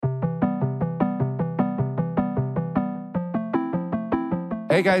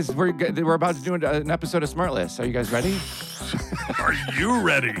Hey guys, we're about to do an episode of Smartless. Are you guys ready? Are you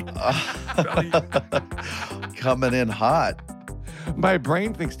ready? Coming in hot. My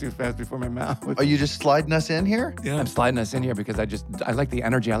brain thinks too fast before my mouth. Are you just sliding us in here? Yeah. I'm sliding us in here because I like the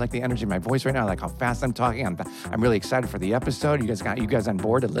energy. I like the energy in my voice right now. I like how fast I'm talking. I'm really excited for the episode. You guys on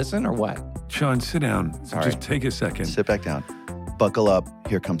board to listen or what? Sean, sit down. Sorry. Just take a second. Sit back down. Buckle up.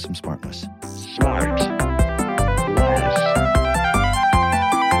 Here comes some smartness. Smartless.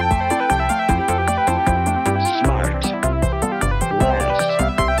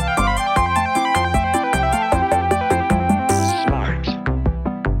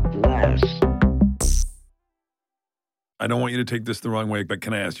 I don't want you to take this the wrong way, but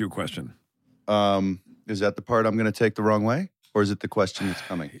can I ask you a question? Is that the part I'm going to take the wrong way? Or is it the question that's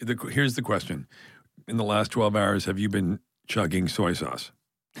coming? Here's the question. In the last 12 hours, have you been chugging soy sauce?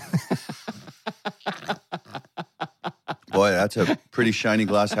 Boy, that's a pretty shiny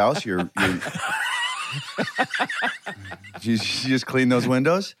glass house. You just clean those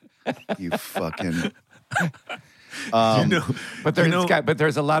windows? You fucking... But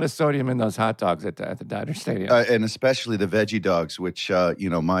there's a lot of sodium in those hot dogs at the Dodger Stadium. And especially the veggie dogs, which,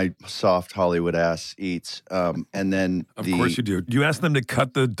 my soft Hollywood ass eats. And then Of course you do. You ask them to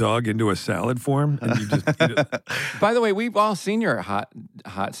cut the dog into a salad form, and you just eat it. By the way, we've all seen your hot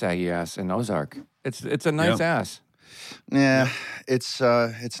saggy ass in Ozark. It's a nice ass. Yeah, it's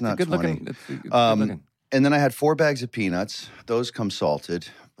not Good 20. looking. It's good looking. And then I had 4 bags of peanuts. Those come salted.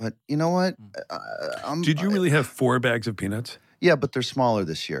 But you know what? Did you really have 4 bags of peanuts? Yeah, but they're smaller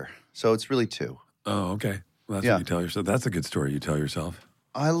this year. So it's really 2. Oh, okay. Well, that's Yeah. what you tell yourself. That's a good story you tell yourself.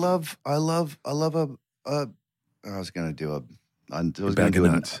 I love I was going to do a bag of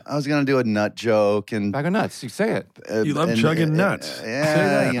nuts. I was going to do a nut joke and Bag of nuts. You say it. You love chugging nuts. Say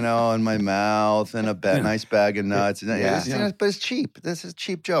Yeah, that. in my mouth and nice bag of nuts. Yeah. But it's cheap. This is a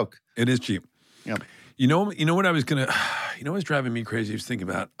cheap joke. It is cheap. Yeah. You know what I was gonna, what was driving me crazy? I was thinking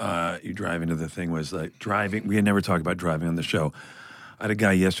about you driving to the thing was like driving. We had never talked about driving on the show. I had a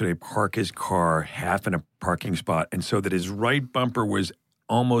guy yesterday park his car half in a parking spot, and so that his right bumper was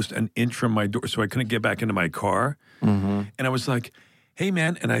almost an inch from my door, so I couldn't get back into my car. Mm-hmm. And I was like, "Hey,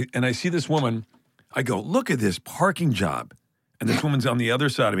 man!" And I see this woman. I go, "Look at this parking job." And this woman's on the other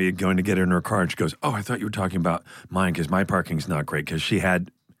side of me going to get in her car, and she goes, "Oh, I thought you were talking about mine because my parking's not great." Because she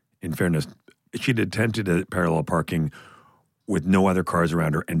had, in fairness, she'd attempted a parallel parking with no other cars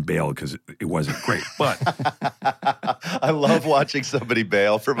around her and bailed because it wasn't great. But I love watching somebody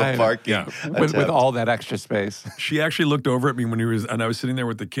bail from a parking. Yeah. With all that extra space. she actually looked over at me and I was sitting there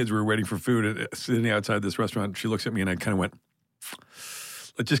with the kids. We were waiting for food, sitting outside this restaurant. She looks at me and I kind of went,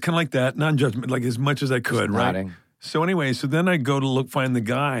 just kind of like that, non-judgment, like as much as I could, Just right? nodding. So anyway, then I go to find the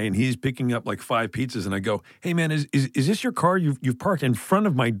guy, and he's picking up like 5 pizzas, and I go, "Hey man, is this your car? You've parked in front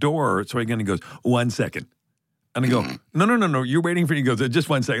of my door." So again, he goes, "1 second," and I go, "No, you're waiting for." He goes, "Just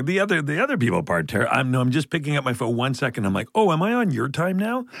 1 second." The other people parked here. I'm just picking up my phone. 1 second. I'm like, "Oh, am I on your time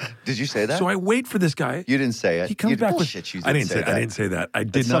now?" Did you say that? So I wait for this guy. You didn't say it. He comes back with shit. I didn't say that. I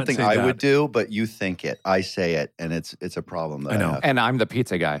did It's not something say I that. would do, but you think it. I say it, and it's a problem that I know. have. And I'm the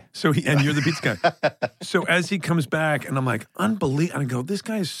pizza guy. So and you're the pizza guy. So as he comes back, and I'm like, unbelievable. And I go, this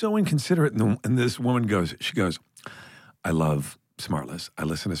guy is so inconsiderate. And this woman goes, "I love Smartless. I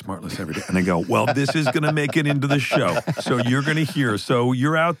listen to Smartless every day." And I go, "Well, this is going to make it into the show. So you're going to hear. So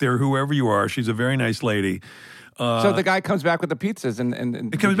you're out there, whoever you are. She's a very nice lady." So the guy comes back with the pizzas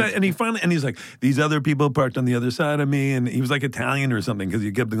and He comes back and he's like, "These other people parked on the other side of me," and he was like Italian or something because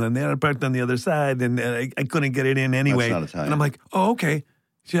he kept going, "They parked on the other side," and I couldn't get it in anyway. That's not Italian. And I'm like, "Oh, okay."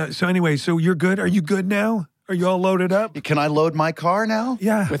 Yeah. So anyway, so you're good. Are you good now? Are you all loaded up? Can I load my car now?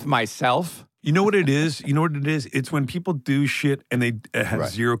 Yeah. with myself. You know what it is? It's when people do shit and they have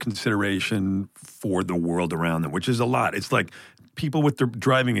zero consideration for the world around them, which is a lot. It's like people with their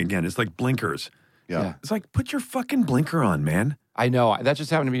driving again. It's like blinkers. Yeah. It's like, put your fucking blinker on, man. I know. That just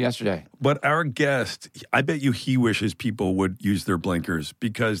happened to me yesterday. But our guest, I bet you he wishes people would use their blinkers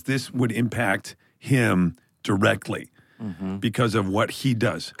because this would impact him directly because of what he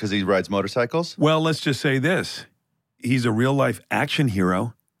does. Because he rides motorcycles? Well, let's just say this. He's a real-life action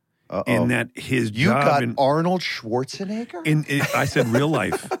hero in that his You job... got in, Arnold Schwarzenegger? I said real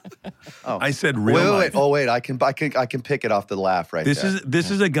life. Oh. I said real life. Oh, wait. I can pick it off the laugh right there. This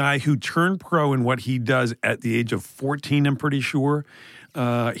is a guy who turned pro in what he does at the age of 14, I'm pretty sure.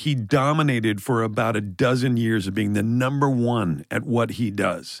 He dominated for about a dozen years of being the number one at what he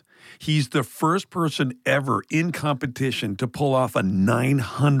does. He's the first person ever in competition to pull off a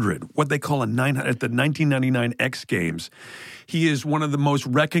 900, what they call a 900 at the 1999 X Games. He is one of the most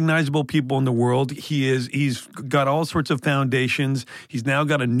recognizable people in the world. He's got all sorts of foundations. He's now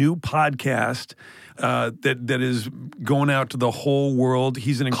got a new podcast that is going out to the whole world.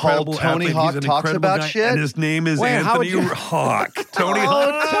 He's an incredible Tony athlete. Hawk He's an Talks incredible About guy, Shit? and his name is Anthony Hawk. Tony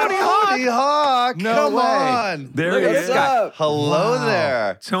Hawk. Tony Hawk. No Come way. on. There he is. Hello Wow.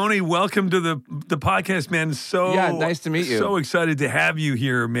 there. Tony, welcome to the podcast, man. Yeah, nice to meet you. So excited to have you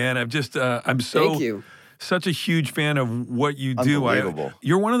here, man. I'm Thank you. such a huge fan of what you do. Unbelievable.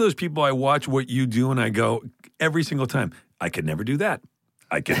 You're one of those people I watch what you do and I go every single time, I could never do that.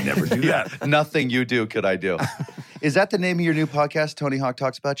 I could never do that. Nothing you do could I do. Is that the name of your new podcast, Tony Hawk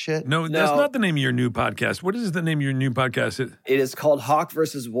Talks About Shit? No, that's not the name of your new podcast. What is the name of your new podcast? It is called Hawk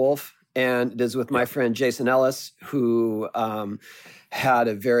versus Wolf, and it is with my friend Jason Ellis, who had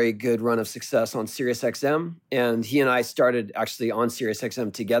a very good run of success on SiriusXM. And he and I started actually on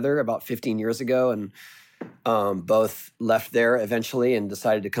SiriusXM together about 15 years ago, and both left there eventually and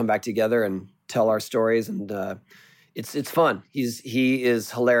decided to come back together and tell our stories. And it's fun. He is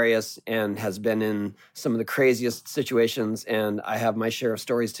hilarious and has been in some of the craziest situations, and I have my share of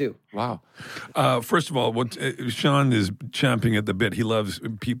stories too. Wow. First of all, Sean is champing at the bit. He loves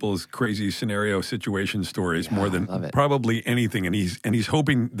people's crazy scenario situation stories more than probably anything, and he's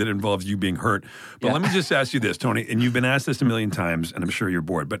hoping that it involves you being hurt. But let me just ask you this, Tony, and you've been asked this a million times, and I'm sure you're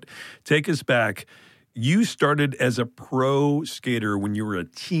bored, but take us back. You started as a pro skater when you were a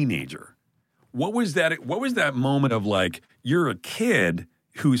teenager. What was that moment of like, you're a kid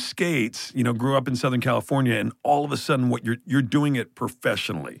who skates, grew up in Southern California, and all of a sudden you're doing it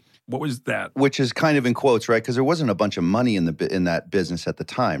professionally. What was that? Which is kind of in quotes, right? Because there wasn't a bunch of money in that business at the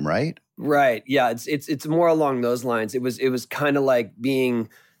time, right? Right. Yeah. It's more along those lines. It was kind of like being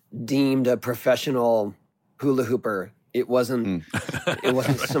deemed a professional hula hooper. It wasn't. It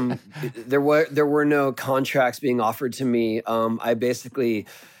wasn't some. There were no contracts being offered to me. I basically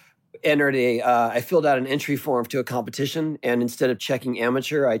entered I filled out an entry form to a competition, and instead of checking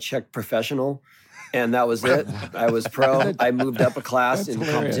amateur, I checked professional, and that was it. I was pro. I moved up a class in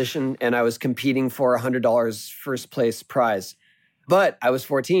competition, and I was competing for $100 first place prize. But I was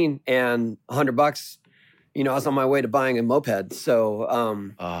 14, and $100, I was on my way to buying a moped.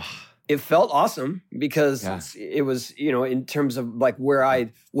 So it felt awesome because it was, in terms of like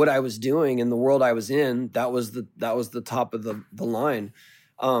what I was doing and the world I was in, that was the top of the line.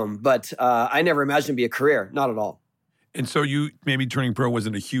 But I never imagined it'd be a career, not at all. And so you maybe turning pro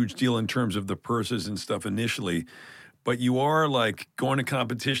wasn't a huge deal in terms of the purses and stuff initially, but you are like going to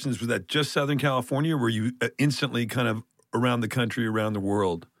competitions. Was that just Southern California, or were you instantly kind of around the country, around the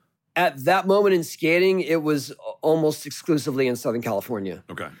world? At that moment in skating, it was almost exclusively in Southern California.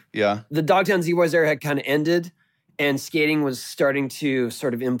 Okay. Yeah. The Dogtown Z-Boys era had kind of ended, and skating was starting to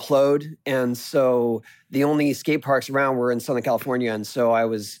sort of implode. And so the only skate parks around were in Southern California. And so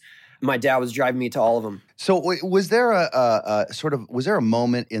my dad was driving me to all of them. So was there a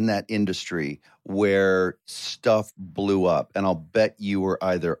moment in that industry where stuff blew up? And I'll bet you were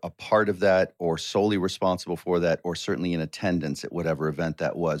either a part of that or solely responsible for that, or certainly in attendance at whatever event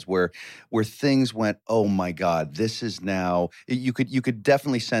that was, where things went, oh my God, this is now, you could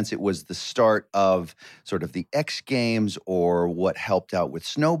definitely sense it was the start of sort of the X Games or what helped out with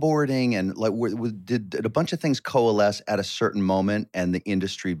snowboarding, and like did a bunch of things coalesce at a certain moment and the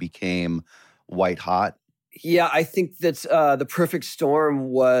industry became white hot? Yeah, I think that the perfect storm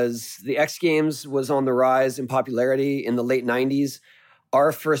was the X Games was on the rise in popularity in the late 90s.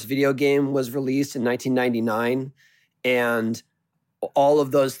 Our first video game was released in 1999, and all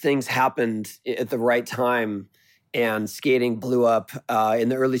of those things happened at the right time, and skating blew up in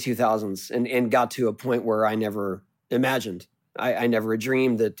the early 2000s and got to a point where I never imagined. I never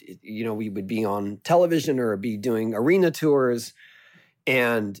dreamed that we would be on television or be doing arena tours,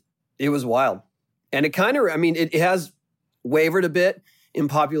 and it was wild. And it kind of, it has wavered a bit in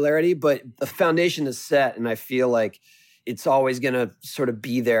popularity, but the foundation is set, and I feel like it's always going to sort of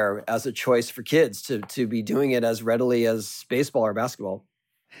be there as a choice for kids to be doing it as readily as baseball or basketball.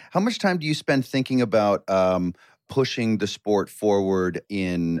 How much time do you spend thinking about pushing the sport forward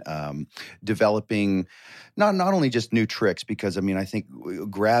in developing not only just new tricks, because I think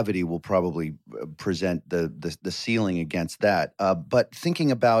gravity will probably present the ceiling against that, but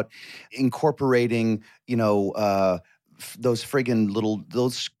thinking about incorporating those friggin'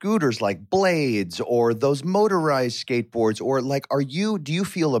 those scooters like blades, or those motorized skateboards, or like, do you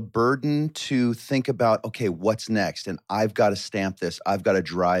feel a burden to think about, okay, what's next? And I've got to stamp this. I've got to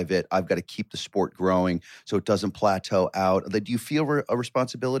drive it. I've got to keep the sport growing so it doesn't plateau out. Do you feel a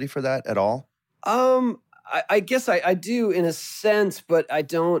responsibility for that at all? I guess I do in a sense, but I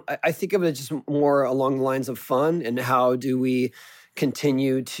don't. I think of it just more along the lines of fun and how do we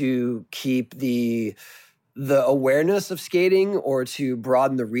continue to keep the awareness of skating or to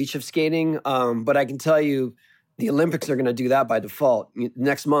broaden the reach of skating. But I can tell you the Olympics are going to do that by default.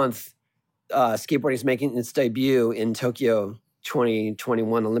 Next month, skateboarding is making its debut in Tokyo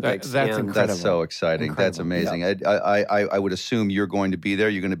 2021 Olympics. That's incredible. That's so exciting. Incredible. That's amazing. Yeah. I would assume you're going to be there.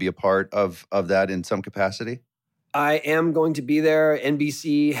 You're going to be a part of that in some capacity? I am going to be there.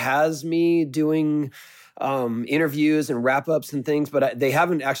 NBC has me doing interviews and wrap-ups and things, but they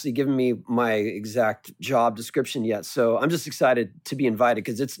haven't actually given me my exact job description yet. So I'm just excited to be invited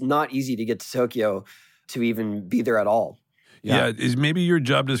because it's not easy to get to Tokyo to even be there at all. Yeah, is maybe your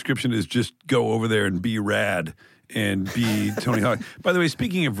job description is just go over there and be rad and be Tony Hawk. By the way,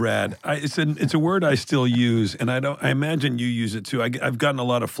 speaking of rad, it's a word I still use, and I imagine you use it too. I've gotten a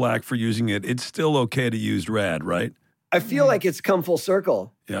lot of flack for using it. It's still okay to use rad, right? I feel like it's come full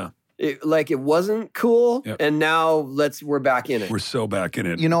circle. Yeah. It wasn't cool, and now we're back in it. We're so back in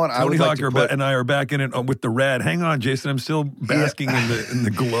it. You know what? Tony Hawk and I are back in it with the rad. Hang on, Jason. I'm still basking in the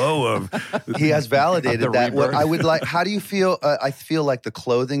glow of. He has validated that. What rebirth. I would like. How do you feel? I feel like the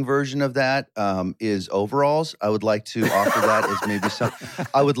clothing version of that is overalls. I would like to offer that as maybe some.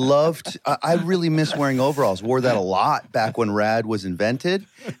 I would love to. I really miss wearing overalls. Wore that a lot back when rad was invented,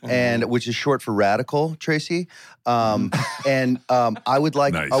 and which is short for radical, Tracy. I would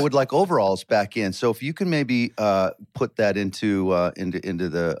like. Nice. I would like overalls back in. So if you can maybe put that into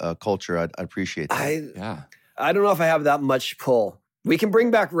the culture, I'd appreciate that. I don't know if I have that much pull. We can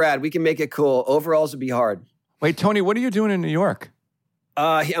bring back rad. We can make it cool. Overalls would be hard. Wait, Tony, what are you doing in New York?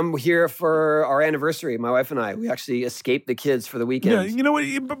 I'm here for our anniversary, my wife and I. We actually escaped the kids for the weekend. Yeah, you know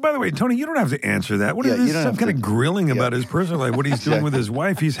what? By the way, Tony, you don't have to answer that. What is this? Some kind of grilling about his personal life, what he's doing with his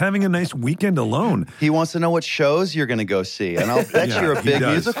wife. He's having a nice weekend alone. He wants to know what shows you're going to go see. And I'll bet you're a big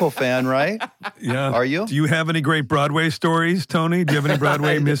musical fan, right? Yeah. Are you? Do you have any great Broadway stories, Tony? Do you have any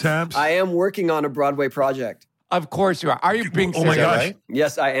Broadway mishaps? I am working on a Broadway project. Of course you are. Are you being serious? Oh my gosh. Right?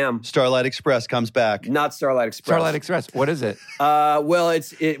 Yes, I am. Starlight Express comes back. Not Starlight Express. Starlight Express. What is it? Well,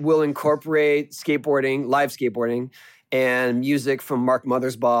 it will incorporate skateboarding, live skateboarding, and music from Mark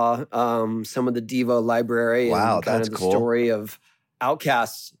Mothersbaugh, some of the Diva Library, Wow, and kind that's of the cool. story of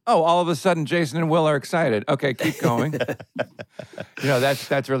Outcasts. Oh, all of a sudden, Jason and Will are excited. Okay, keep going.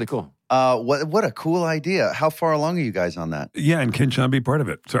 That's really cool. What a cool idea. How far along are you guys on that? Yeah, and can Sean be part of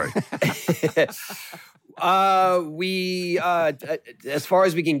it? Sorry. We as far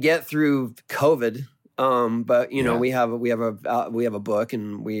as we can get through COVID, but we have a book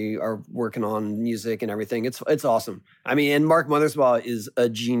and we are working on music and everything. It's awesome. I mean, and Mark Mothersbaugh is a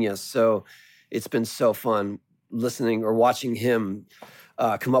genius, so it's been so fun listening or watching him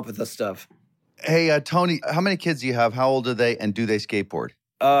come up with this stuff. Hey, Tony, how many kids do you have? How old are they, and do they skateboard?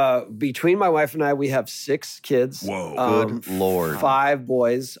 Between my wife and I, we have 6 kids. Whoa. Good Lord. 5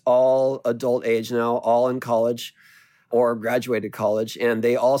 boys, all adult age now, all in college or graduated college, and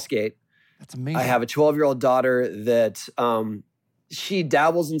they all skate. That's amazing. I have a 12-year-old daughter that she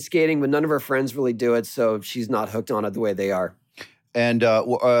dabbles in skating, but none of her friends really do it, so she's not hooked on it the way they are. And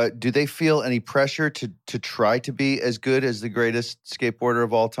do they feel any pressure to try to be as good as the greatest skateboarder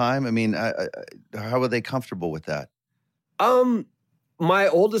of all time? I mean, how are they comfortable with that? My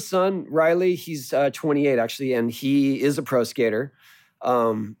oldest son, Riley, he's 28 actually, and he is a pro skater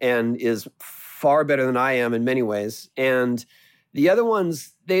and is far better than I am in many ways. And the other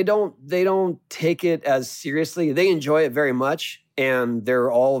ones, they don't take it as seriously. They enjoy it very much, and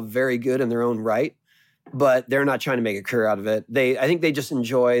they're all very good in their own right, but they're not trying to make a career out of it. I think they just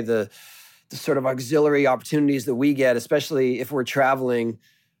enjoy the sort of auxiliary opportunities that we get, especially if we're traveling.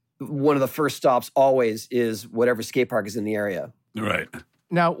 One of the first stops always is whatever skate park is in the area. Right.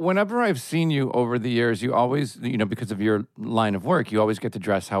 Now, whenever I've seen you over the years, you always, because of your line of work, you always get to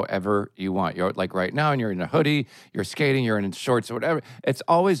dress however you want. You're like right now, and you're in a hoodie, you're skating, you're in shorts or whatever. It's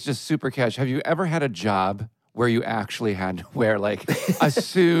always just super casual. Have you ever had a job where you actually had to wear like a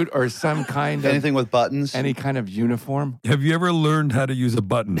suit or some kind of... Anything with buttons? Any kind of uniform? Have you ever learned how to use a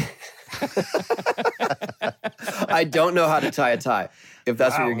button? I don't know how to tie a tie, if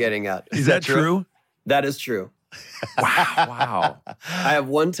that's what you're getting at. Is that true? That is true. Wow. I have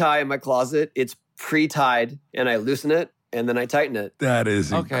one tie in my closet. It's pre-tied, and I loosen it, and then I tighten it. That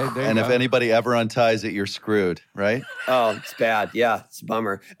is Okay, there And you if go. anybody ever unties it, you're screwed, right? Oh, it's bad. Yeah, it's a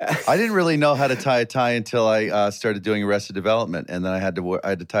bummer. I didn't really know how to tie a tie until I started doing Arrested Development, and then I had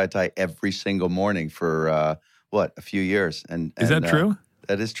to tie a tie every single morning for a few years. Is that true?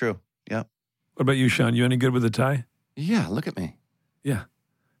 That is true. Yeah. What about you, Sean? You any good with a tie? Yeah, look at me. Yeah.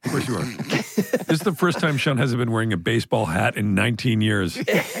 Of course you are. This is the first time Sean hasn't been wearing a baseball hat in 19 years.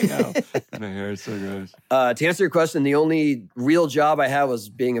 I know. My hair is so gross. To answer your question, the only real job I had was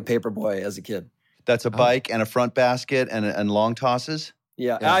being a paper boy as a kid. That's a bike and a front basket and long tosses.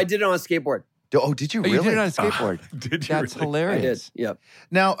 Yeah, Yeah. I did it on a skateboard. Oh, did you Oh, really? you did it on a skateboard. Did you That's really? I did. hilarious. Yep.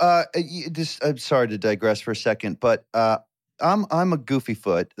 Now, I'm sorry to digress for a second, but I'm a goofy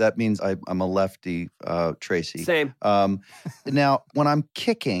foot. That means I'm a lefty, Tracy. Same. Now, when I'm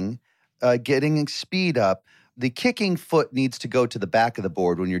kicking, getting speed up, the kicking foot needs to go to the back of the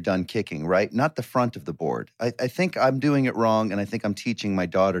board when you're done kicking, right? Not the front of the board. I think I'm doing it wrong, and I think I'm teaching my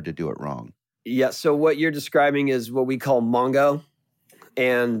daughter to do it wrong. Yeah. So what you're describing is what we call Mongo,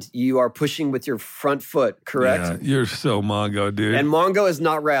 and you are pushing with your front foot, correct? Yeah, you're so Mongo, dude. And Mongo is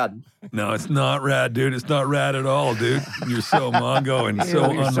not rad. No, it's not rad, dude. It's not rad at all, dude. You're so Mongo and so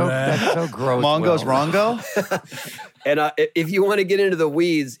Ew, you're unrad. that's so gross. Mongo's Will. Rongo? And if you want to get into the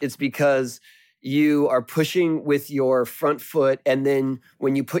weeds, it's because you are pushing with your front foot, and then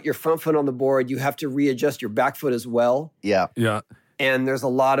when you put your front foot on the board, you have to readjust your back foot as well. Yeah. Yeah. And there's a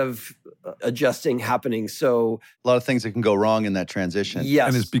lot of adjusting happening. So A lot of things that can go wrong in that transition. yes,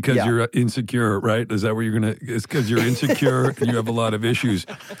 And it's because yeah. you're insecure, right? Is that where you're going to? It's because you're insecure and you have a lot of issues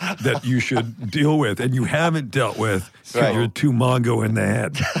that you should deal with and you haven't dealt with because Right. you're too Mongo in the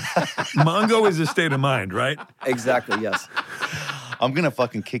head. Mongo is a state of mind, right? Exactly. Yes. I'm going to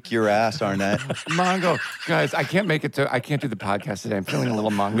fucking kick your ass, Arnett. Mongo. Guys, I can't make it to, I can't do the podcast today. I'm feeling a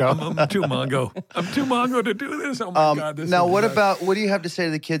little Mongo. I'm too Mongo. I'm too Mongo to do this. Oh my God. This Now, is what nuts. do you have to say to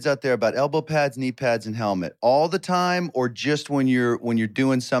the kids out there about elbow pads, knee pads, and helmet? All the time, or just when you're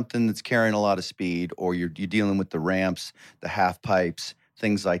doing something that's carrying a lot of speed, or you're dealing with the ramps, the half pipes,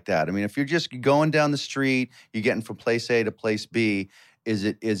 things like that? I mean, if you're just going down the street, you're getting from place A to place B. Is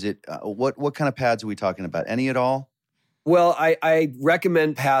it what kind of pads are we talking about? Any at all? Well, I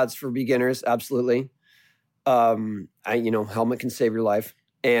recommend pads for beginners. Absolutely. Helmet can save your life.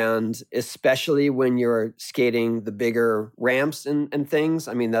 And especially when you're skating the bigger ramps and things.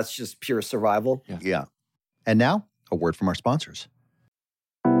 I mean, that's just pure survival. Yeah. And now, a word from our sponsors.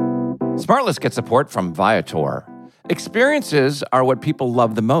 Smartless gets support from Viator. Experiences are what people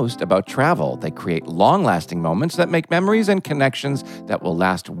love the most about travel. They create long-lasting moments that make memories and connections that will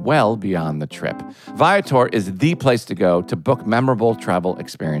last well beyond the trip. Viator is the place to go to book memorable travel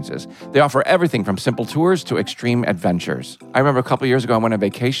experiences. They offer everything from simple tours to extreme adventures. I remember a couple years ago, I went on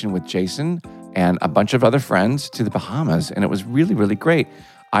vacation with Jason and a bunch of other friends to the Bahamas, and it was really, really great.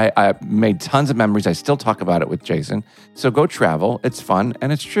 I made tons of memories. I still talk about it with Jason. So go travel. It's fun,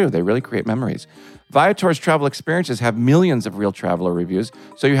 and it's true. They really create memories. Viator's travel experiences have millions of real traveler reviews,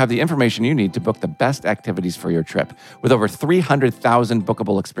 so you have the information you need to book the best activities for your trip. With over 300,000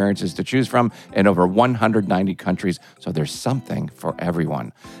 bookable experiences to choose from in over 190 countries, so there's something for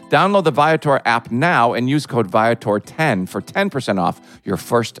everyone. Download the Viator app now and use code Viator10 for 10% off your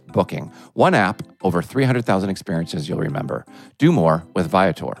first booking. One app, over 300,000 experiences you'll remember. Do more with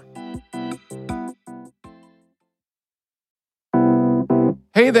Viator.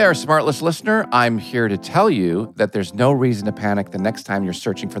 Hey there, Smartless listener. I'm here to tell you that there's no reason to panic the next time you're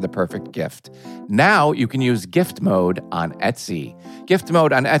searching for the perfect gift. Now you can use gift mode on Etsy. Gift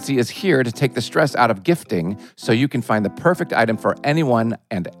mode on Etsy is here to take the stress out of gifting so you can find the perfect item for anyone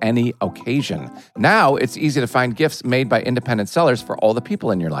and any occasion. Now it's easy to find gifts made by independent sellers for all the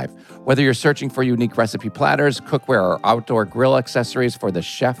people in your life. Whether you're searching for unique recipe platters, cookware, or outdoor grill accessories for the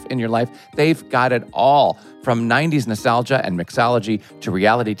chef in your life, they've got it all. From 90s nostalgia and mixology to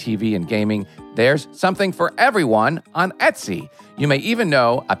reality TV and gaming, there's something for everyone on Etsy. You may even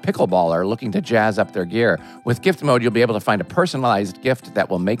know a pickleballer looking to jazz up their gear. With gift mode, you'll be able to find a personalized gift that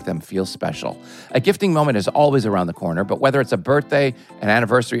will make them feel special. A gifting moment is always around the corner, but whether it's a birthday, an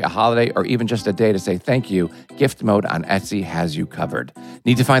anniversary, a holiday, or even just a day to say thank you, gift mode on Etsy has you covered.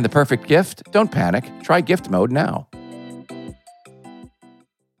 Need to find the perfect gift? Don't panic. Try gift mode now.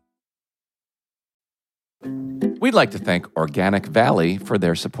 We'd like to thank Organic Valley for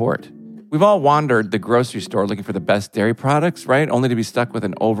their support. We've all wandered the grocery store looking for the best dairy products, right? Only to be stuck with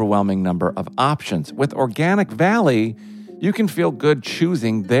an overwhelming number of options. With Organic Valley, you can feel good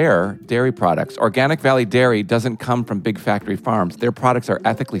choosing their dairy products. Organic Valley Dairy doesn't come from big factory farms. Their products are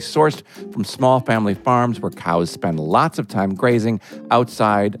ethically sourced from small family farms where cows spend lots of time grazing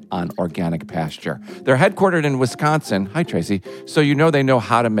outside on organic pasture. They're headquartered in Wisconsin. Hi, Tracy. So you know they know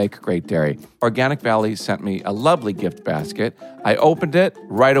how to make great dairy. Organic Valley sent me a lovely gift basket. I opened it.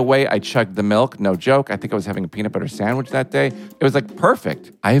 Right away, I chugged the milk. No joke. I think I was having a peanut butter sandwich that day. It was like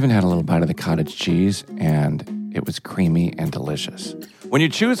perfect. I even had a little bite of the cottage cheese, and it was creamy and delicious. When you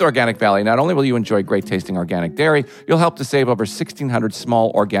choose Organic Valley, not only will you enjoy great tasting organic dairy, you'll help to save over 1,600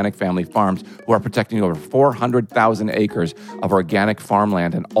 small organic family farms who are protecting over 400,000 acres of organic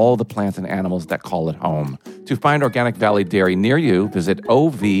farmland and all the plants and animals that call it home. To find Organic Valley Dairy near you, visit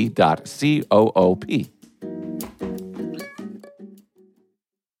ov.coop.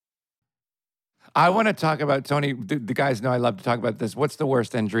 I want to talk about, Tony, the guys know I love to talk about this. What's the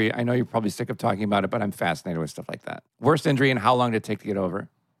worst injury? I know you're probably sick of talking about it, but I'm fascinated with stuff like that. Worst injury and how long did it take to get over?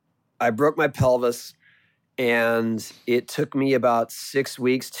 I broke my pelvis, and it took me about 6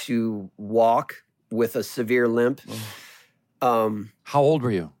 weeks to walk with a severe limp. How old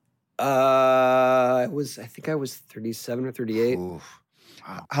were you? I think I was 37 or 38. Oof.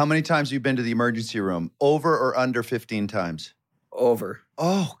 How many times have you been to the emergency room? Over or under 15 times? Over.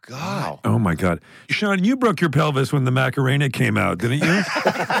 Oh, God. Oh, my God. Sean, you broke your pelvis when the Macarena came out, didn't you?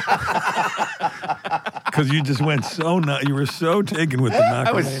 Because you just went so nuts. You were so taken with the Macarena.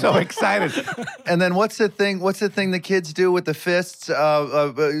 I was so excited. And then what's the thing the kids do with the fists,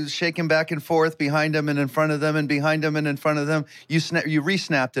 shaking back and forth behind them and in front of them and behind them and in front of them? You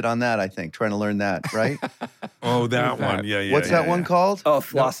re-snapped it on that, I think, trying to learn that, right? Oh, that one. Yeah. What's that one called? Oh,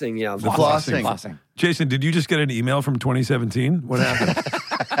 flossing, yeah. The flossing. Flossing. Jason, did you just get an email from 2017? What happened?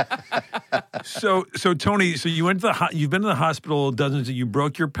 So Tony, so you went to you've been to the hospital dozens of, you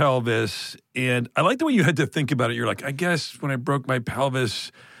broke your pelvis, and I like the way you had to think about it. You're like, I guess when I broke my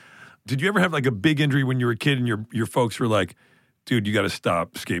pelvis, did you ever have like a big injury when you were a kid and your folks were like, dude, you got to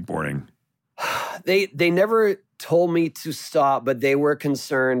stop skateboarding? They never told me to stop, but they were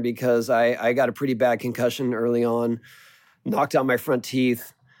concerned because I got a pretty bad concussion early on, knocked out my front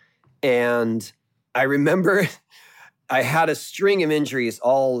teeth, and I remember I had a string of injuries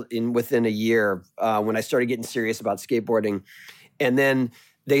all within a year when I started getting serious about skateboarding. And then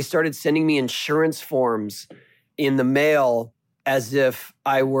they started sending me insurance forms in the mail as if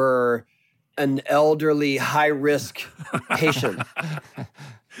I were an elderly, high-risk patient.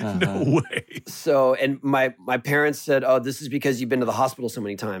 No way. So, and my parents said, oh, this is because you've been to the hospital so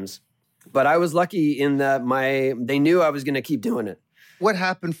many times. But I was lucky in that they knew I was going to keep doing it. What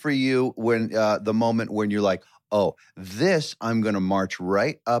happened for you when the moment when you're like, oh, this I'm going to march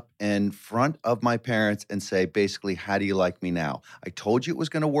right up in front of my parents and say, basically, how do you like me now? I told you it was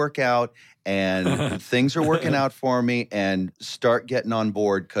going to work out, and things are working out for me, and start getting on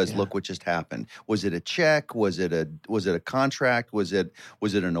board because look what just happened. Was it a check? Was it a contract? Was it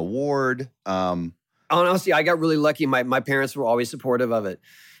an award? Honestly, I got really lucky. My parents were always supportive of it,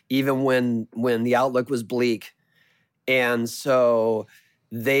 even when the outlook was bleak. And so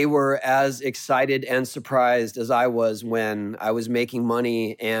they were as excited and surprised as I was when I was making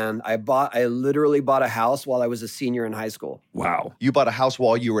money, and I literally bought a house while I was a senior in high school. Wow. You bought a house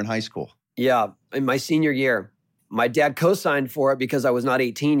while you were in high school? Yeah, in my senior year. My dad co-signed for it because I was not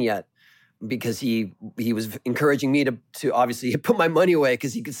 18 yet, because he was encouraging me to obviously put my money away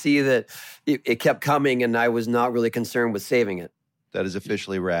because he could see that it kept coming and I was not really concerned with saving it. That is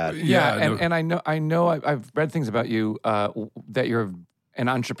officially rad. Yeah, and I know I've read things about you that you're an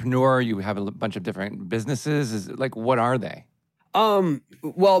entrepreneur. You have a bunch of different businesses. What are they?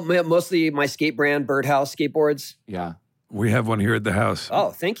 Well, mostly my skate brand, Birdhouse Skateboards. Yeah, we have one here at the house. Oh,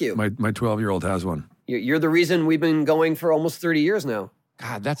 thank you. My 12-year-old has one. You're the reason we've been going for almost 30 years now.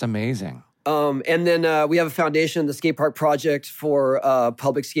 God, that's amazing. And then we have a foundation, the Skate Park Project, for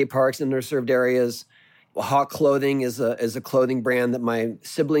public skate parks in underserved areas. Hawk Clothing is a clothing brand that my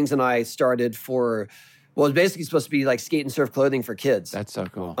siblings and I started for. Well, it's basically supposed to be like skate and surf clothing for kids. That's so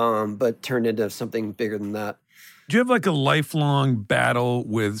cool. But turned into something bigger than that. Do you have like a lifelong battle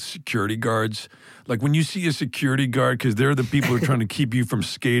with security guards? Like when you see a security guard, because they're the people who are trying to keep you from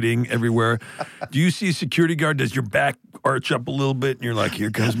skating everywhere. Do you see a security guard? Does your back arch up a little bit and you're like,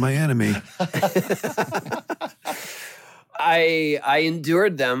 here comes my enemy? I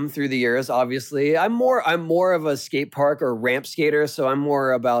endured them through the years, obviously. I'm more of a skate park or ramp skater, so I'm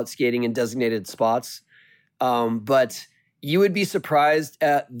more about skating in designated spots. But you would be surprised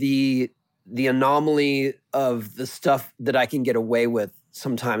at the anomaly of the stuff that I can get away with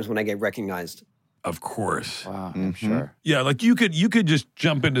sometimes when I get recognized. Of course. Wow, I'm sure. Yeah, like you could just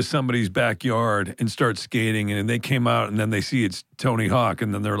jump into somebody's backyard and start skating, and they came out, and then they see it's Tony Hawk,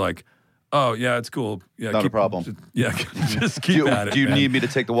 and then they're like, "Oh yeah, it's cool. Yeah, Not a problem. Just keep at it." Do you man. need me to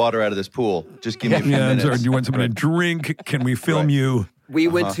take the water out of this pool? Just give me a few Yeah, I'm minutes. sorry. Do you want something to drink? Can we film you? We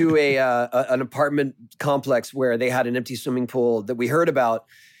went to an apartment complex where they had an empty swimming pool that we heard about,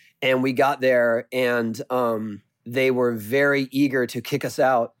 and we got there, and they were very eager to kick us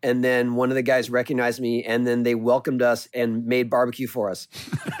out. And then one of the guys recognized me, and then they welcomed us and made barbecue for us.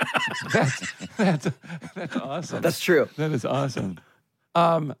 That's awesome. That's true. That is awesome.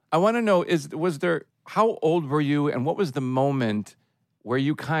 I want to know, how old were you, and what was the moment where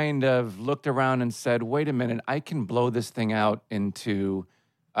you kind of looked around and said, wait a minute, I can blow this thing out into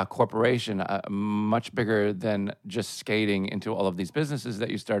a corporation much bigger than just skating, into all of these businesses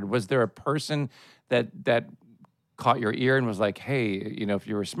that you started? Was there a person that caught your ear and was like, hey, if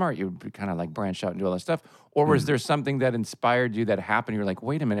you were smart, you would kind of like branch out and do all that stuff? Or was there something that inspired you that happened? You're like,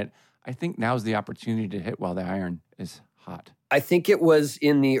 wait a minute, I think now's the opportunity to hit while the iron is hot. I think it was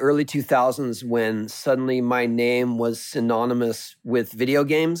in the early 2000s when suddenly my name was synonymous with video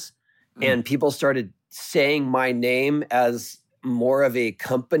games, and people started saying my name as more of a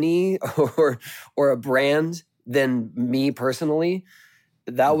company or a brand than me personally.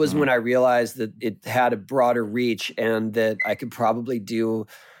 That was when I realized that it had a broader reach and that I could probably do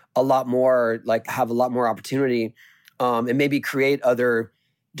a lot more, like have a lot more opportunity, and maybe create other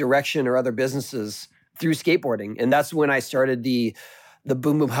direction or other businesses through skateboarding. And that's when I started the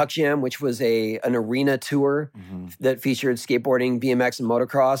Boom Boom Huck Jam, which was an arena tour that featured skateboarding, BMX, and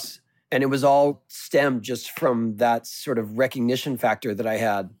motocross. And it was all stemmed just from that sort of recognition factor that I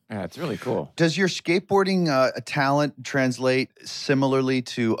had. Yeah, it's really cool. Does your skateboarding talent translate similarly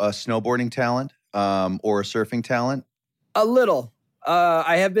to a snowboarding talent or a surfing talent? A little.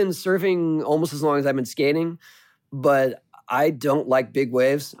 I have been surfing almost as long as I've been skating, but I don't like big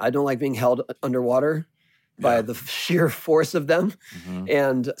waves. I don't like being held underwater by the sheer force of them.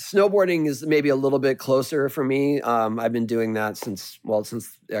 And snowboarding is maybe a little bit closer for me. I've been doing that since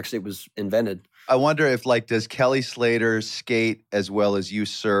actually it was invented. I wonder if, does Kelly Slater skate as well as you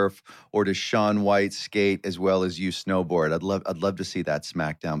surf, or does Shaun White skate as well as you snowboard? I'd love to see that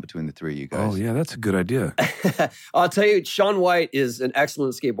smackdown between the three of you guys. Oh yeah, that's a good idea. I'll tell you, Shaun White is an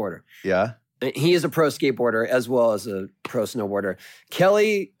excellent skateboarder. Yeah? He is a pro skateboarder as well as a pro snowboarder.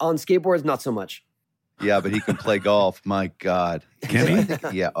 Kelly on skateboards, not so much. Yeah, but he can play golf. My God. Can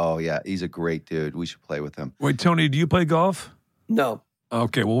he? Yeah. Oh, yeah. He's a great dude. We should play with him. Wait, Tony, do you play golf? No.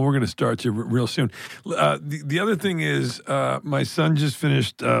 Okay, well, we're going to start you real soon. The other thing is, my son just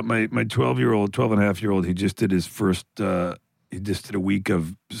finished, my 12-year-old, 12-and-a-half-year-old, he just did his first, he just did a week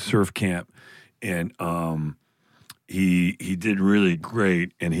of surf camp, and he did really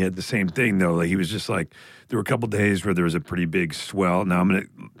great, and he had the same thing, though. Like, he was just like, there were a couple days where there was a pretty big swell. Now, I'm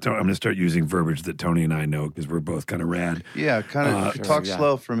gonna start using verbiage that Tony and I know, because we're both kind of rad. Yeah, kind of talk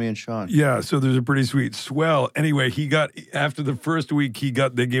slow for me and Sean. Yeah, so there's a pretty sweet swell. Anyway, he got, after the first week, they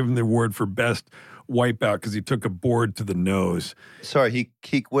gave him the award for best wipeout because he took a board to the nose. Sorry,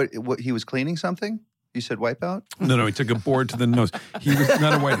 what he was cleaning something? You said wipeout? No, he took a board to the nose. He was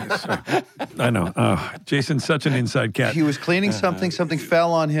not a white. Sorry. I know. Jason's such an inside cat. He was cleaning something. Something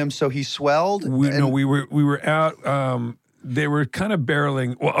fell on him, so he swelled. We were out. They were kind of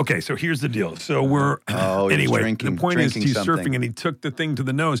barreling. Well, okay. So here's the deal. So we're anyway. The point is, he's surfing and he took the thing to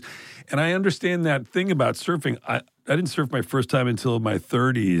the nose. And I understand that thing about surfing. I didn't surf my first time until my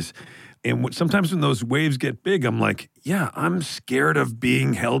 30s. And sometimes when those waves get big, I'm like, yeah, I'm scared of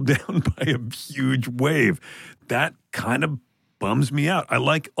being held down by a huge wave. That kind of bums me out. I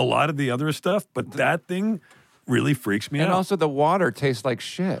like a lot of the other stuff, but that thing really freaks me out. And also the water tastes like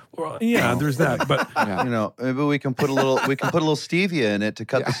shit. Well, yeah, there's that. But maybe we can put a little stevia in it to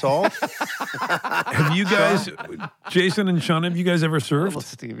cut the salt. Have you guys, Jason and Sean, have you guys ever surfed?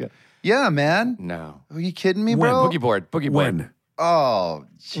 Stevia. Yeah, man. No. Are you kidding me, bro? Boogie board. When? Oh,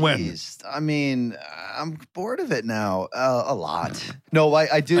 jeez. When? I mean, I'm bored of it now. A lot. No,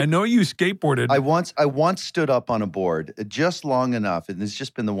 I do. I know you skateboarded. I once stood up on a board just long enough, and it's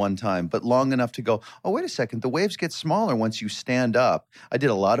just been the one time, but long enough to go, oh, wait a second, the waves get smaller once you stand up. I did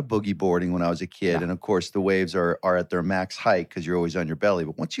a lot of boogie boarding when I was a kid, and of course the waves are at their max height because you're always on your belly.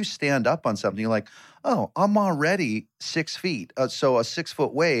 But once you stand up on something, you're like, oh, I'm already 6 feet. So a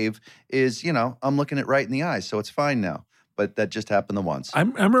 6-foot wave is, I'm looking it right in the eyes, so it's fine now. But that just happened the once.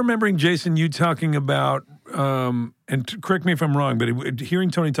 I'm remembering, Jason, you talking about, and correct me if I'm wrong, but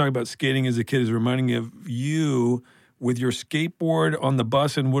hearing Tony talk about skating as a kid is reminding me of you with your skateboard on the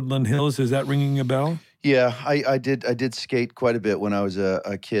bus in Woodland Hills. Is that ringing a bell? Yeah, I did skate quite a bit when I was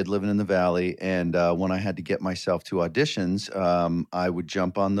a kid living in the Valley, and when I had to get myself to auditions, I would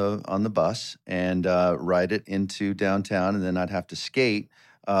jump on the bus and ride it into downtown, and then I'd have to skate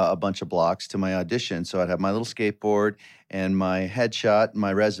a bunch of blocks to my audition. So I'd have my little skateboard and my headshot and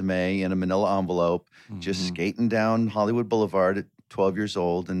my resume in a manila envelope, just skating down Hollywood Boulevard at 12 years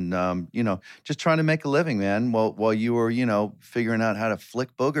old, and just trying to make a living, man. While you were, figuring out how to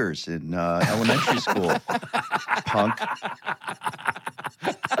flick boogers in elementary school, punk.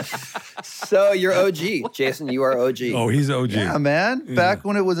 So you're OG, Jason. You are OG. Oh, he's OG. Yeah, man. Yeah. Back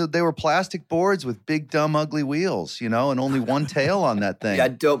when they were plastic boards with big, dumb, ugly wheels, and only one tail on that thing. Yeah, I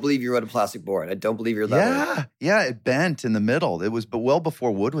don't believe you rode a plastic board. I don't believe you're that. Yeah, it bent in the middle. It was, but well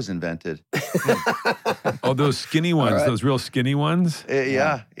before wood was invented. Oh, those skinny ones, right. Those real skinny ones.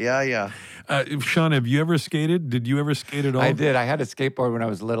 Yeah. Sean, have you ever skated? Did you ever skate at all? I did. I had a skateboard when I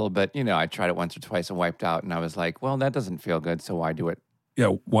was little, but I tried it once or twice and wiped out, and I was like, well, that doesn't feel good, so why do it? Yeah,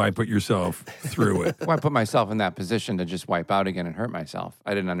 why put yourself through it? Why put myself in that position to just wipe out again and hurt myself?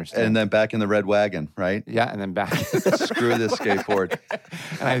 I didn't understand. And then back in the red wagon, right? Yeah, and then back. Screw this skateboard.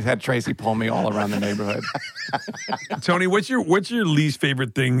 And I had Tracy pull me all around the neighborhood. Tony, what's your least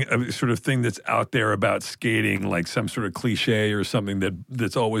favorite thing, sort of thing that's out there about skating, like some sort of cliche or something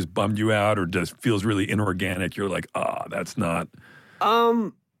that's always bummed you out or just feels really inorganic? You're like, that's not.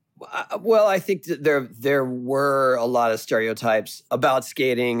 Well, I think that there were a lot of stereotypes about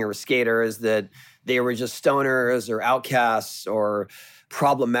skating or skaters, that they were just stoners or outcasts or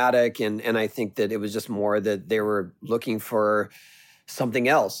problematic, and I think that it was just more that they were looking for something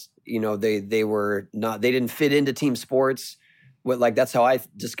else. They didn't fit into team sports. That's how I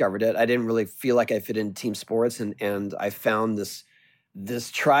discovered it. I didn't really feel like I fit into team sports, and I found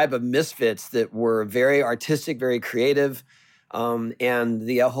this tribe of misfits that were very artistic, very creative. And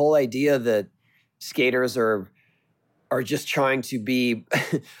the whole idea that skaters are just trying to be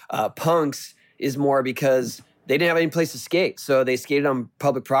punks is more because they didn't have any place to skate, so they skated on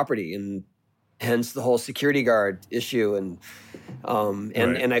public property, and hence the whole security guard issue. And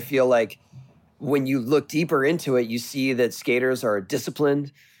I feel like when you look deeper into it, you see that skaters are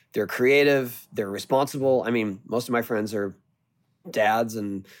disciplined, they're creative, they're responsible. I mean, most of my friends are dads,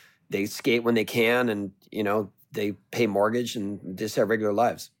 and they skate when they can, and they pay mortgage and just have regular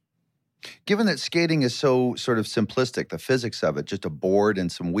lives. Given that skating is so sort of simplistic, the physics of it, just a board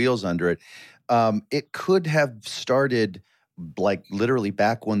and some wheels under it, it could have started like literally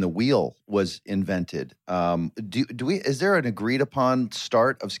back when the wheel was invented. Is there an agreed upon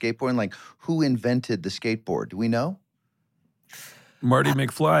start of skateboarding? Like, who invented the skateboard? Do we know? Marty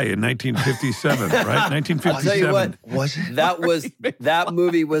McFly in 1957, right? 1957. I'll tell you what, was it? That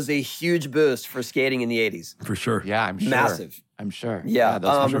movie was a huge boost for skating in the 80s. For sure. Yeah, I'm sure. Massive. I'm sure. Yeah.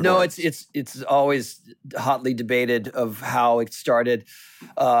 It's always hotly debated of how it started.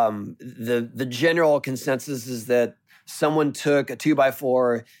 The general consensus is that someone took a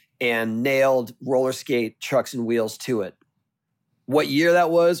 2x4 and nailed roller skate trucks and wheels to it. What year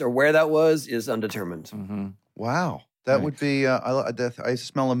that was or where that was is undetermined. Mm-hmm. Wow. That would be. I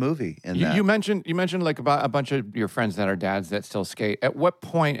smell a movie in that. You mentioned like about a bunch of your friends that are dads that still skate. At what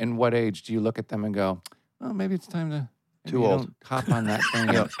point and what age do you look at them and go, "Oh, maybe it's time to too old don't hop on that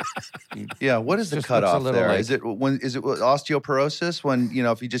thing"? Yeah. What is the cutoff there? Like, is it osteoporosis when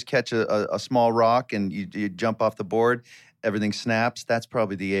if you just catch a small rock and you jump off the board, everything snaps? That's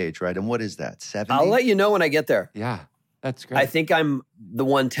probably the age, right? And what is that? 70? I'll let you know when I get there. Yeah, that's great. I think I'm the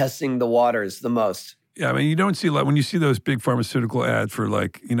one testing the waters the most. Yeah, I mean, you don't see when you see those big pharmaceutical ads for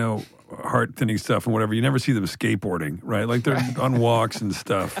heart thinning stuff and whatever, you never see them skateboarding, right? Like they're on walks and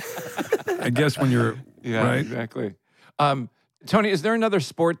stuff. I guess when you're right? Exactly. Tony, is there another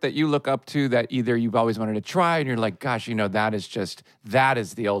sport that you look up to that either you've always wanted to try and you're like, gosh, that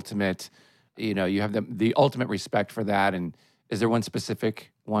is the ultimate, you have the ultimate respect for that, and is there one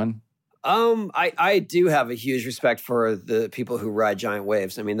specific one? I do have a huge respect for the people who ride giant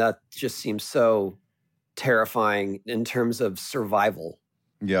waves. I mean, that just seems so terrifying in terms of survival.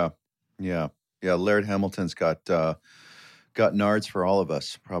 Yeah. Laird Hamilton's got nards for all of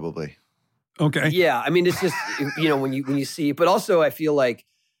us, probably. Okay. Yeah, I mean, it's just when you see, but also I feel like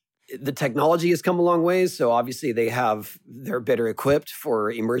the technology has come a long ways. So obviously they're better equipped for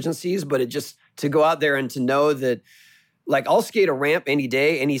emergencies. But it just to go out there and to know that, like, I'll skate a ramp any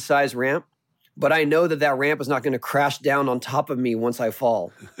day, any size ramp. But I know that ramp is not going to crash down on top of me once I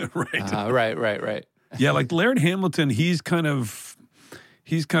fall. Right. Yeah, like Laird Hamilton, he's kind of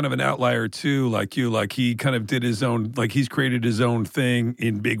an outlier too, like you. Like he kind of did his own, like he's created his own thing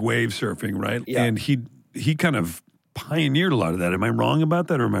in big wave surfing, right? Yeah. And he kind of pioneered a lot of that. Am I wrong about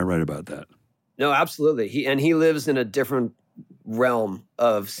that, or am I right about that? No, absolutely. He lives in a different realm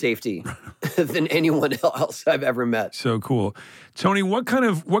of safety than anyone else I've ever met. So cool. Tony, what kind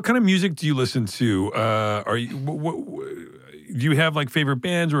of music do you listen to? Do you have like favorite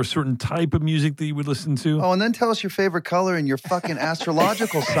bands or a certain type of music that you would listen to? Oh, and then tell us your favorite color and your fucking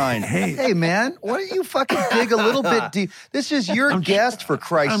astrological sign. Hey, man, why don't you fucking dig a little bit deep? This is your guest, for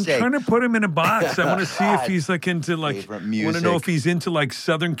Christ's sake. I'm trying to put him in a box. I want to see if he's like into like, favorite I music. want to know if he's into like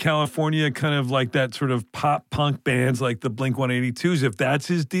Southern California, kind of like that sort of pop punk bands like the Blink-182s, if that's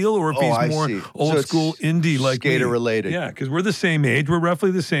his deal, or if I he's more see. old So it's school indie like skater me. related. Yeah, because we're the same age. We're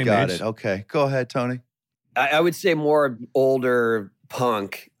roughly the same Got age. it. Okay. Go ahead, Tony. I would say more older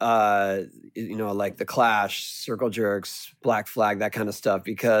punk, like The Clash, Circle Jerks, Black Flag, that kind of stuff.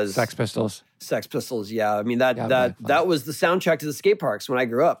 Because Sex Pistols. Sex Pistols, yeah. I mean that Black Flag. that was the soundtrack to the skate parks when I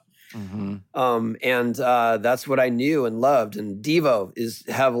grew up. And that's what I knew and loved. And Devo is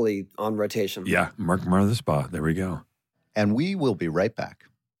heavily on rotation. Yeah, Mark Mothersbaugh. There we go. And we will be right back.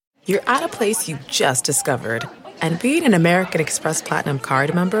 You're at a place you just discovered. And being an American Express Platinum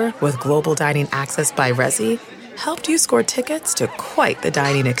card member with Global Dining Access by Resi helped you score tickets to quite the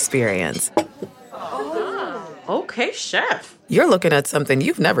dining experience. Oh, okay, chef. You're looking at something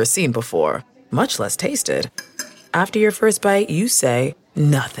you've never seen before, much less tasted. After your first bite, you say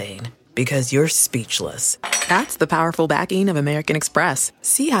nothing because you're speechless. That's the powerful backing of American Express.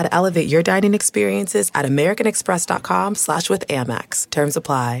 See how to elevate your dining experiences at americanexpress.com/withAmex. Terms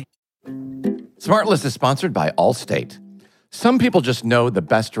apply. SmartList is sponsored by Allstate. Some people just know the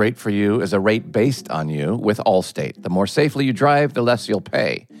best rate for you is a rate based on you with Allstate. The more safely you drive, the less you'll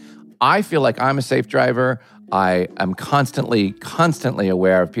pay. I feel like I'm a safe driver. I am constantly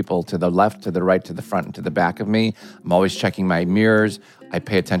aware of people to the left, to the right, to the front, and to the back of me. I'm always checking my mirrors. I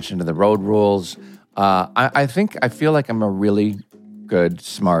pay attention to the road rules. I feel like I'm a really good,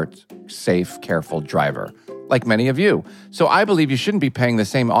 smart, safe, careful driver, like many of you. So I believe you shouldn't be paying the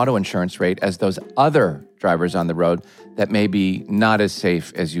same auto insurance rate as those other drivers on the road that may be not as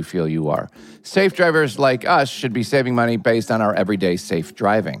safe as you feel you are. Safe drivers like us should be saving money based on our everyday safe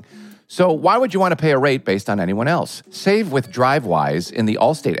driving. So why would you want to pay a rate based on anyone else? Save with DriveWise in the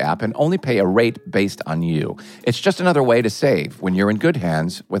Allstate app and only pay a rate based on you. It's just another way to save when you're in good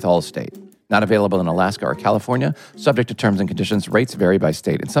hands with Allstate. Not available in Alaska or California. Subject to terms and conditions. Rates vary by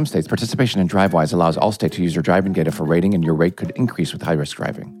state. In some states, participation in DriveWise allows Allstate to use your driving data for rating, and your rate could increase with high-risk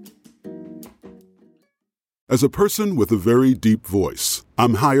driving. As a person with a very deep voice,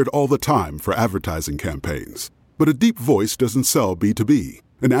 I'm hired all the time for advertising campaigns. But a deep voice doesn't sell B2B.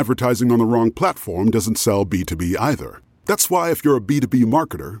 And advertising on the wrong platform doesn't sell B2B either. That's why if you're a B2B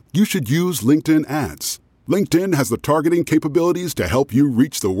marketer, you should use LinkedIn ads. LinkedIn has the targeting capabilities to help you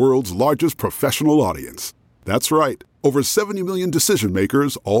reach the world's largest professional audience. That's right, over 70 million decision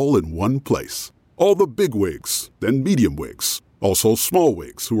makers all in one place. All the big wigs, then medium wigs, also small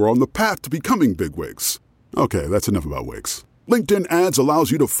wigs who are on the path to becoming big wigs. Okay, that's enough about wigs. LinkedIn ads allows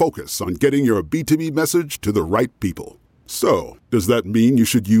you to focus on getting your B2B message to the right people. So, does that mean you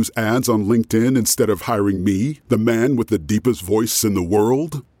should use ads on LinkedIn instead of hiring me, the man with the deepest voice in the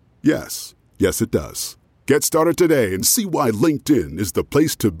world? Yes. Yes, it does. Get started today and see why LinkedIn is the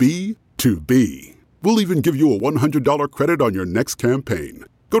place to be to be. We'll even give you a $100 credit on your next campaign.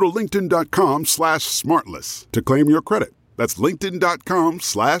 Go to linkedin.com/smartless to claim your credit. That's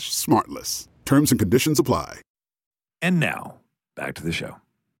linkedin.com/smartless. Terms and conditions apply. And now, back to the show.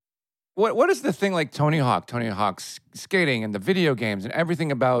 What is the thing like Tony Hawk's skating and the video games and everything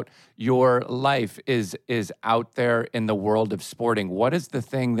about your life is out there in the world of sporting? What is the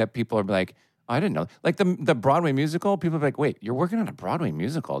thing that people are like, oh, I didn't know? Like the Broadway musical, people are like, wait, you're working on a Broadway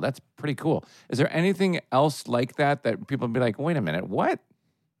musical? That's pretty cool. Is there anything else like that people be like, wait a minute, what?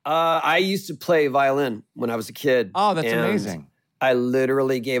 I used to play violin when I was a kid. Oh, that's amazing. I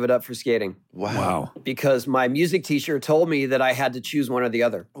literally gave it up for skating. Wow. Because my music teacher told me that I had to choose one or the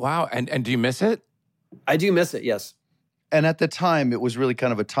other. Wow. And do you miss it? I do miss it, yes. And at the time, it was really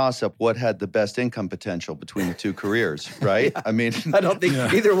kind of a toss-up. What had the best income potential between the two careers, right? Yeah. I mean, I don't think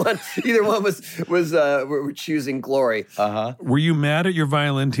either one was were choosing glory. Were you mad at your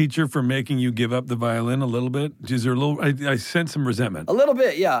violin teacher for making you give up the violin a little bit? Is there a little? I sense some resentment. A little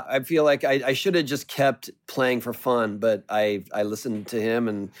bit, yeah. I feel like I should have just kept playing for fun, but I listened to him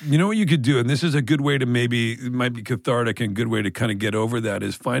and. You know what you could do, and this is a good way to it might be cathartic and good way to kind of get over that,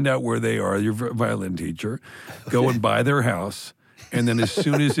 is find out where they are, your violin teacher, go and buy their house, and then as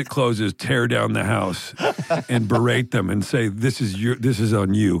soon as it closes, tear down the house and berate them and say, this is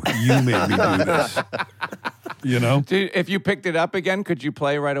on you. You made me do this. You know? Dude, if you picked it up again, could you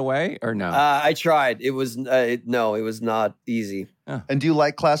play right away or no? I tried. It was no, it was not easy. And do you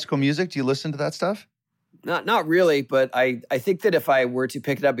like classical music? Do you listen to that stuff? Not really, but I think that if I were to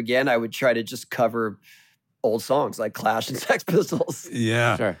pick it up again, I would try to just cover old songs like Clash and Sex Pistols.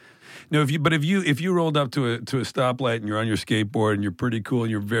 Yeah. Sure. No, if you rolled up to a stoplight and you're on your skateboard and you're pretty cool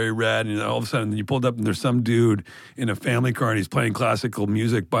and you're very rad and all of a sudden you pulled up and there's some dude in a family car and he's playing classical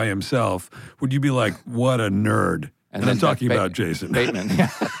music by himself, would you be like, what a nerd? And I'm talking about Jason Bateman.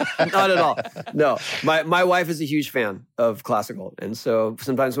 Not at all. No, my wife is a huge fan of classical, and so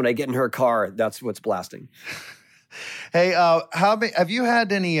sometimes when I get in her car, that's what's blasting. Hey, have you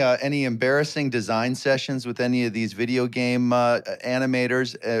had any embarrassing design sessions with any of these video game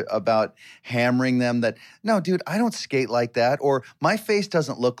animators about hammering them that, no, dude, I don't skate like that, or my face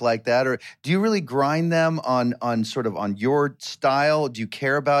doesn't look like that, or do you really grind them on sort of on your style? Do you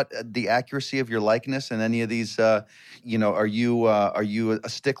care about the accuracy of your likeness in any of these? Are you a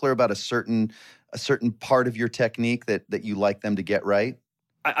stickler about a certain part of your technique that you like them to get right?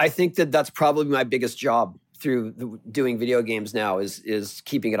 I think that's probably my biggest job through doing video games now is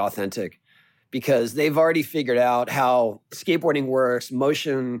keeping it authentic, because they've already figured out how skateboarding works,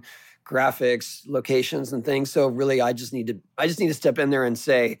 motion, graphics, locations, and things. So really, I just need to step in there and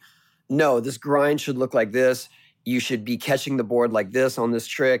say, no, this grind should look like this. You should be catching the board like this on this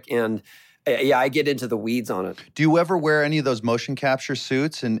trick, and yeah, I get into the weeds on it. Do you ever wear any of those motion capture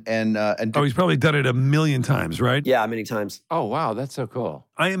suits? And he's probably done it a million times, right? Yeah, many times. Oh, wow. That's so cool.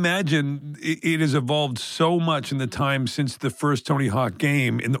 I imagine it has evolved so much in the time since the first Tony Hawk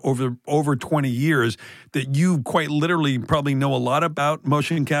game over 20 years that you quite literally probably know a lot about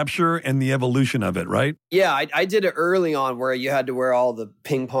motion capture and the evolution of it, right? Yeah, I did it early on where you had to wear all the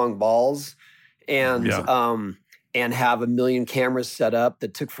ping pong balls and have a million cameras set up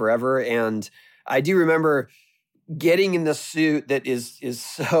that took forever. And I do remember getting in the suit that is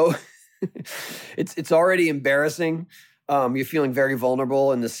so, it's already embarrassing. You're feeling very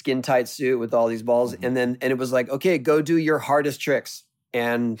vulnerable in the skin tight suit with all these balls. And it was like, okay, go do your hardest tricks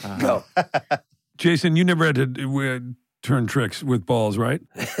and go. Jason, you never had to turn tricks with balls, right?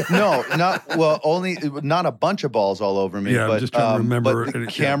 No, not a bunch of balls all over me. Yeah, but, I'm just trying to remember. But the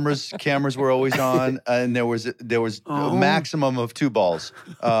cameras were always on, and there was a maximum of 2 balls.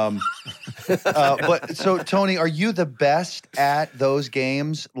 But so, Tony, are you the best at those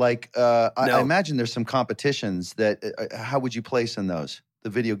games? Like, No. I imagine there's some competitions that. How would you place in those? The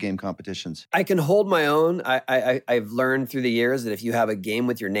video game competitions? I can hold my own. I've learned through the years that if you have a game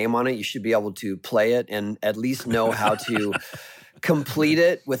with your name on it, you should be able to play it and at least know how to complete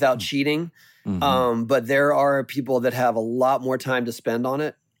it without cheating. Mm-hmm. But there are people that have a lot more time to spend on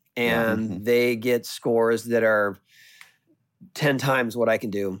it, and they get scores that are 10 times what I can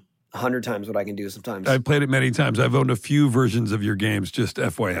do. 100 times what I can do sometimes. I've played it many times. I've owned a few versions of your games, just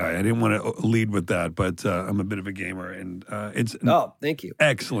FYI. I didn't want to lead with that, but I'm a bit of a gamer, and it's thank you.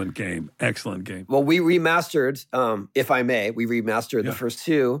 Excellent game. Excellent game. Well, we remastered, if I may, the first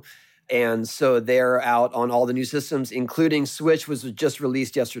 2, and so they're out on all the new systems, including Switch, was just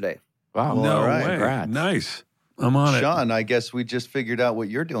released yesterday. Wow. No all right. way. Congrats. Nice. I'm on it. Sean, I guess we just figured out what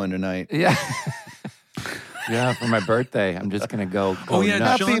you're doing tonight. Yeah. Yeah, for my birthday, I'm just going to go yeah,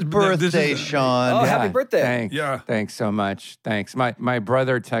 nuts. Happy Sean's- birthday, Sean. Oh, happy birthday. Thanks so much. Thanks. My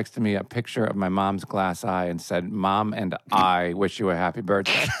brother texted me a picture of my mom's glass eye and said, "Mom and I wish you a happy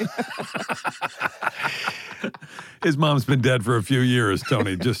birthday." His mom's been dead for a few years,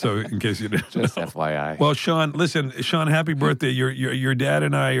 Tony, just so in case you didn't Just know. FYI. Well, Sean, listen, Sean, happy birthday. Your dad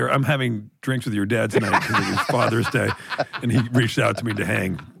and I'm having drinks with your dad tonight because it was Father's Day, and he reached out to me to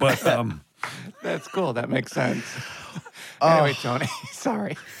hang. But That's cool. That makes sense. Anyway, Tony,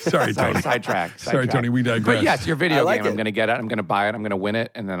 sorry. Sorry, Tony. Sidetrack. Sorry, Tony, we digress. But yes, your video I like game, it. I'm going to get it. I'm going to buy it. I'm going to win it,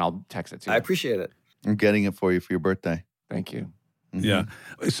 and then I'll text it to you. I appreciate it. I'm getting it for you for your birthday. Thank you. Yeah.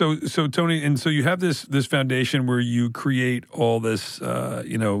 So Tony, and so you have this foundation where you create all this,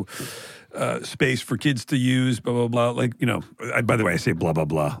 space for kids to use, blah, blah, blah. Like, by the way, I say blah, blah,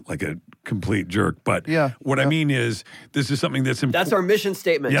 blah, like a complete jerk. But what I mean is this is something that's important. That's our mission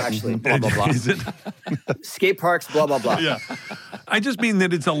statement, actually. Blah, blah, blah. Is it? Skate parks, blah, blah, blah. Yeah. I just mean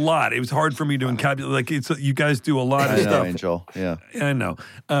that it's a lot. It was hard for me to encapsulate. Like, you guys do a lot of I know, stuff. Angel. Yeah. I know.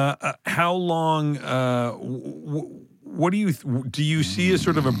 How long, what do you see as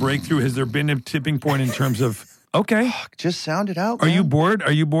sort of a breakthrough? Has there been a tipping point in terms of, okay, Just sound it out, are man. you bored?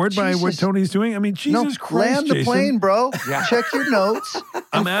 Are you bored by what Jesus. Tony's doing? I mean, Jesus Christ, land the Jason. plane, bro. Check your notes.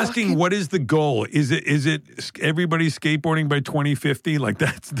 I'm asking, what is the goal? Is it everybody skateboarding by 2050? Like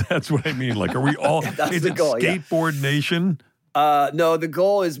that's what I mean. Like, are we all? That's is the it goal, yeah. skateboard nation? No, the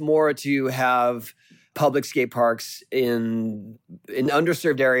goal is more to have public skate parks in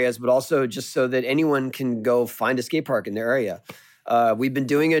underserved areas, but also just so that anyone can go find a skate park in their area. We've been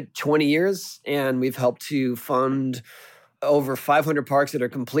doing it 20 years, and we've helped to fund over 500 parks that are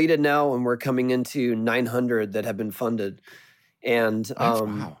completed now, and we're coming into 900 that have been funded. And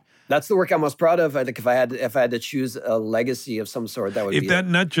Wow. that's the work I'm most proud of. I think if I had to choose a legacy of some sort, that would If be that it.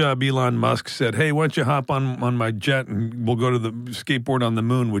 nut job Elon Musk said, "Hey, why don't you hop on my jet and we'll go to the skateboard on the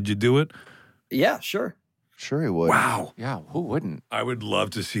moon?" Would you do it? Yeah, sure. Sure, he would. Wow, Yeah, who wouldn't? I would love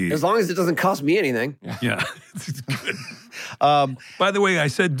to see. As long as it doesn't cost me anything. Yeah, it's good. Um, By the way, I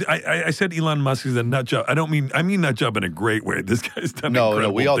said Elon Musk is a nut job. I mean nut job in a great way. This guy's done no,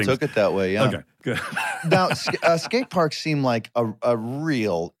 incredible we all things. took it that way. Yeah. Okay, good. Now, skate parks seem like a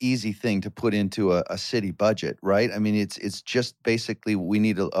real easy thing to put into a city budget, right? I mean, it's just basically we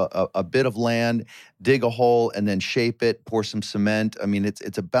need a bit of land, dig a hole, and then shape it, pour some cement. I mean,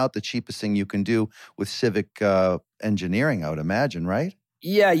 it's about the cheapest thing you can do with civic engineering, I would imagine, right?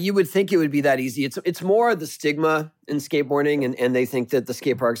 Yeah, you would think it would be that easy. It's more the stigma in skateboarding, and they think that the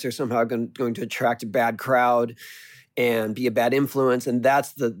skate parks are somehow going to attract a bad crowd and be a bad influence, and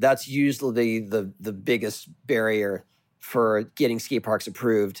that's usually the biggest barrier for getting skate parks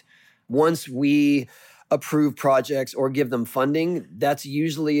approved. Once we approve projects or give them funding, that's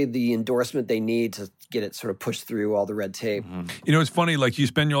usually the endorsement they need to get it sort of pushed through all the red tape. You know, it's funny, like you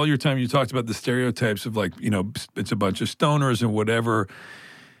spend all your time, you talked about the stereotypes of like, you know, it's a bunch of stoners and whatever.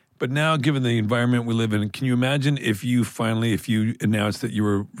 But now, given the environment we live in, can you imagine if you announced that you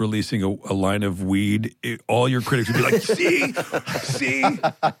were releasing a line of weed, all your critics would be like, see,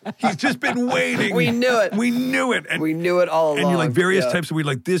 he's just been waiting. We knew it. We knew it. And We knew it all along. And you're like various Yeah. types of weed.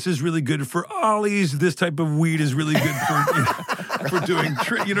 Like this is really good for ollies. This type of weed is really good for for doing.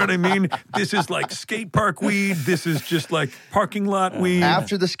 You know what I mean? This is like skate park weed. This is just like parking lot weed.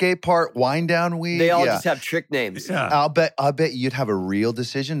 After the skate park, wind down weed. They all yeah. just have trick names. Yeah. I'll bet you'd have a real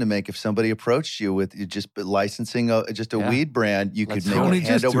decision to make if somebody approached you with just licensing just a weed brand. You could make Tony, it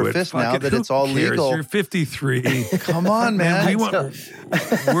hand just do over it. fist Fuck now it. that Who it's all cares? legal. You're 53. Come on, man.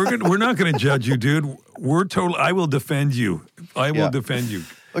 We're not going to judge you, dude. I will defend you. I will Yeah. defend you.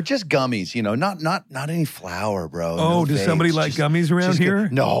 Or just gummies, you know, not any flour, bro. Oh, no does vapes. somebody like gummies around just here?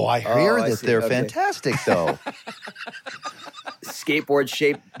 No, I hear I that see. they're Okay. fantastic, though. Skateboard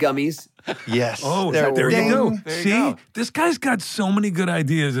shaped gummies. Yes. Oh, They're- there you go. There you See, go. this guy's got so many good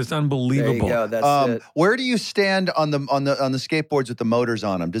ideas. It's There unbelievable. you go. That's it. Where do you stand on the skateboards with the motors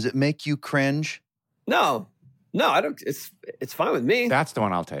on them? Does it make you cringe? No, I don't. It's fine with me. That's the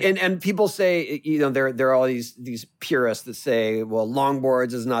one I'll take. And people say, you know, there are all these purists that say, well,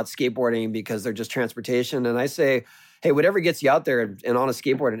 longboards is not skateboarding because they're just transportation. And I say, hey, whatever gets you out there and on a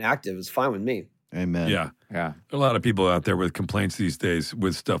skateboard and active is fine with me. Amen. Yeah. yeah. There are a lot of people out there with complaints these days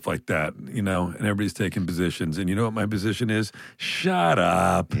with stuff like that, you know, and everybody's taking positions. And you know what my position is? Shut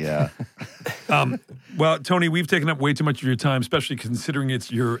up. Yeah. Well, Tony, we've taken up way too much of your time, especially considering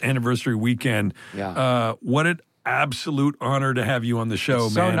it's your anniversary weekend. Yeah. What an absolute honor to have you on the show,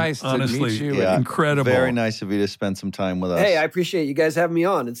 It's so man. nice to Honestly, meet you. Yeah. incredible. Very nice of you to spend some time with us. Hey, I appreciate you guys having me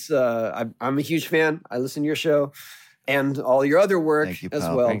on. It's I'm a huge fan. I listen to your show and all your other work Thank you, as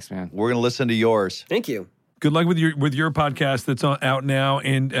pal. well. Thanks, man. We're going to listen to yours. Thank you. Good luck with your podcast that's out now,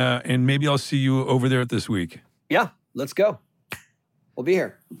 and maybe I'll see you over there this week. Yeah, let's go. We'll be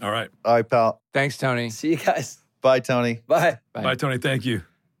here. All right. All right, pal. Thanks, Tony. See you guys. Bye, Tony. Bye. Bye. Bye, Tony. Thank you.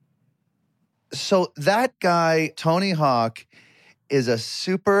 So that guy, Tony Hawk, is a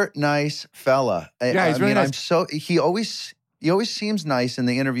super nice fella. Yeah, he's really nice. He always seems nice in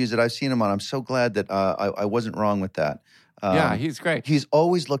the interviews that I've seen him on. I'm so glad that I wasn't wrong with that. Yeah, he's great. He's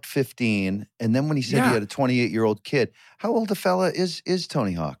always looked 15, and then when he said Yeah. he had a 28-year-old kid, how old a fella is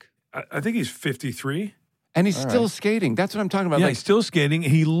Tony Hawk? I think he's 53. And he's All still right. skating. That's what I'm talking about. Yeah, Like, he's still skating.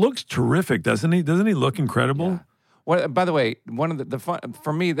 He looks terrific, doesn't he? Doesn't he look incredible? Yeah. What, by the way, one of the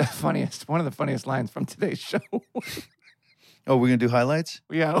for me one of the funniest lines from today's show. Oh, we're gonna do highlights?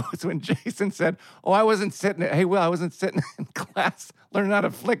 Yeah, was when Jason said, "Oh, I wasn't sitting. Hey, Will, I wasn't sitting in class learning how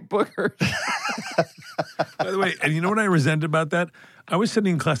to flick boogers." By the way, and you know what I resented about that? I was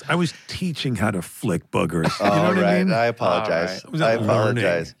sitting in class. I was teaching how to flick boogers. You know All what right, I mean? I apologize. right. Was I that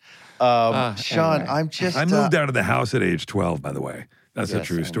apologize. Sean, anyway. I'm just I moved out of the house at age 12, by the way. That's a Yes,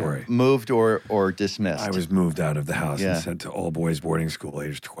 true story. moved or dismissed. I was moved out of the house Yeah. and sent to all boys boarding school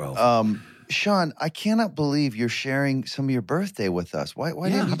age 12. Sean, I cannot believe you're sharing some of your birthday with us. Why Yeah,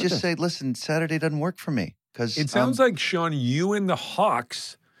 didn't how you about just this? say, listen, Saturday doesn't work for me? Because It sounds like, Sean, you and the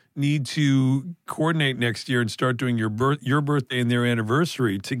Hawks need to coordinate next year and start doing your birthday and their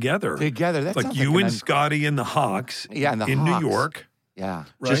anniversary together. Together, that like sounds you like and Scotty and the Hawks Yeah, and the in Hawks. New York. Yeah.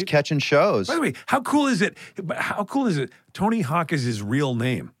 Just right? catching shows. By the way, how cool is it? Tony Hawk is his real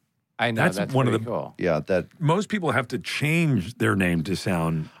name. I know. That's one of pretty the- cool. Yeah, that Most people have to change their name to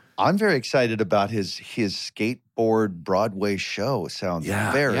sound. I'm very excited about his skateboard Broadway show. Sounds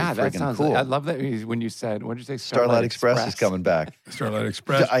very Yeah, that friggin' sounds. cool. I love that when you said, what did you say? Starlight Express is coming back. Starlight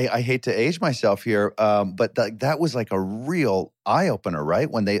Express. I hate to age myself here, but that was like a real eye opener, right?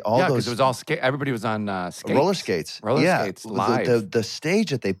 When they all Yeah, because those it was all everybody was on skates. roller skates, Roller yeah, skates live. The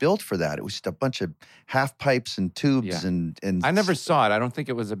stage that they built for that, it was just a bunch of half pipes and tubes Yeah. and I never saw it. I don't think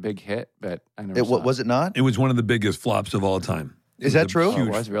it was a big hit, but I never saw it. Was it not? It was one of the biggest flops of all time. Is that true? Oh, it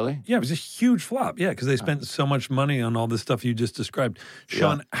was really? Yeah, it was a huge flop. Yeah, because they spent so much money on all the stuff you just described.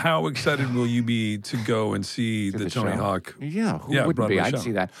 Sean, how excited will you be to go and see the Tony show. Hawk? Yeah, who Yeah, wouldn't Broadway be? I'd show.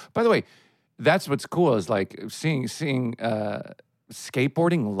 see that. By the way, that's what's cool is like seeing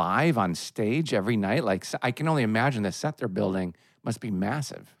skateboarding live on stage every night. Like I can only imagine the set they're building must be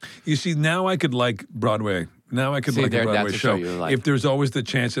massive. You see, now I could like Broadway. Now I could See, like a there- Broadway that's a show. show you like. If there's always the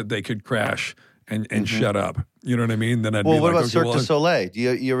chance that they could crash and shut up, you know what I mean? Then I'd Well, be what like, about okay, Cirque well, du Soleil? Do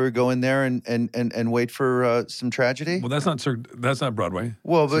you ever go in there and wait for some tragedy? well, that's not Broadway.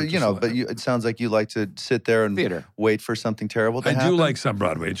 Well, Cirque but du you know, Soleil. it sounds like you like to sit there and Theater. wait for something terrible to I happen. do like some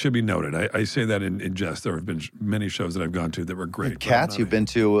Broadway. It should be noted. I say that in jest. There have been many shows that I've gone to that were great. but I'm Cats. not You've a- been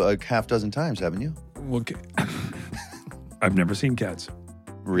to a half dozen times, haven't you? Well, I've never seen Cats.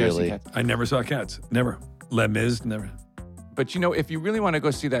 Really? Yes, you I never saw Cats. Never. Les Mis, never. can. But you know, if you really want to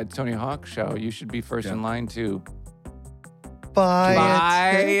go see that Tony Hawk show, you should be first in line to Buy buy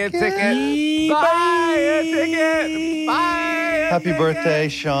a ticket. Buy a ticket. Buy a Happy ticket. birthday,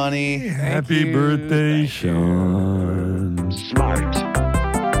 Shawnee. Happy you. birthday, Thank Sean. Smart.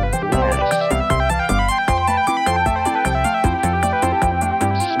 Less.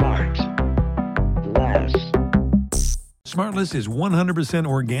 Smart. Less. Smartless is 100%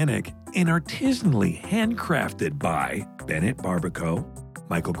 organic and artisanally handcrafted by Bennett Barbaco,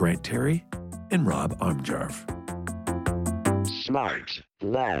 Michael Grant Terry, and Rob Armjarf. Smart.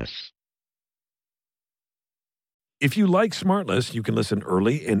 Less. If you like Smartless, you can listen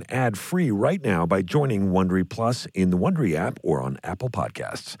early and ad-free right now by joining Wondery Plus in the Wondery app or on Apple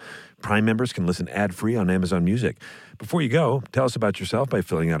Podcasts. Prime members can listen ad-free on Amazon Music. Before you go, tell us about yourself by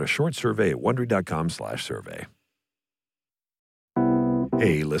filling out a short survey at Wondery.com/survey.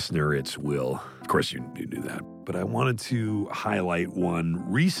 Hey, listener, it's Will. Of course, you knew that. But I wanted to highlight one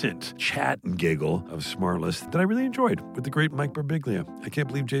recent chat and giggle of Smartless that I really enjoyed with the great Mike Birbiglia. I can't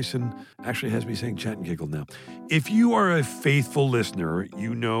believe Jason actually has me saying chat and giggle now. If you are a faithful listener,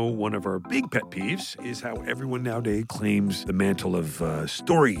 you know one of our big pet peeves is how everyone nowadays claims the mantle of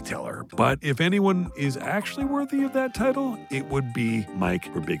storyteller. But if anyone is actually worthy of that title, it would be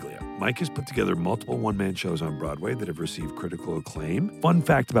Mike Birbiglia. Mike has put together multiple one-man shows on Broadway that have received critical acclaim. Fun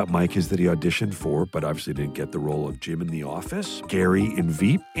fact about Mike is that he auditioned for, but obviously didn't get the role of Jim in The Office, Gary in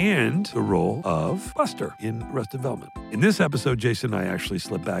Veep, and the role of Buster in Arrested Development. In this episode, Jason and I actually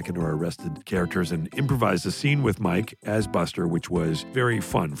slipped back into our Arrested characters and improvised a scene with Mike as Buster, which was very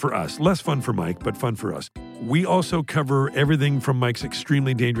fun for us. Less fun for Mike, but fun for us. We also cover everything from Mike's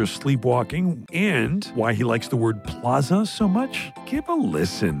extremely dangerous sleepwalking and why he likes the word plaza so much. Give a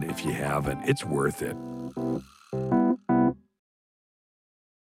listen if you haven't. It's worth it.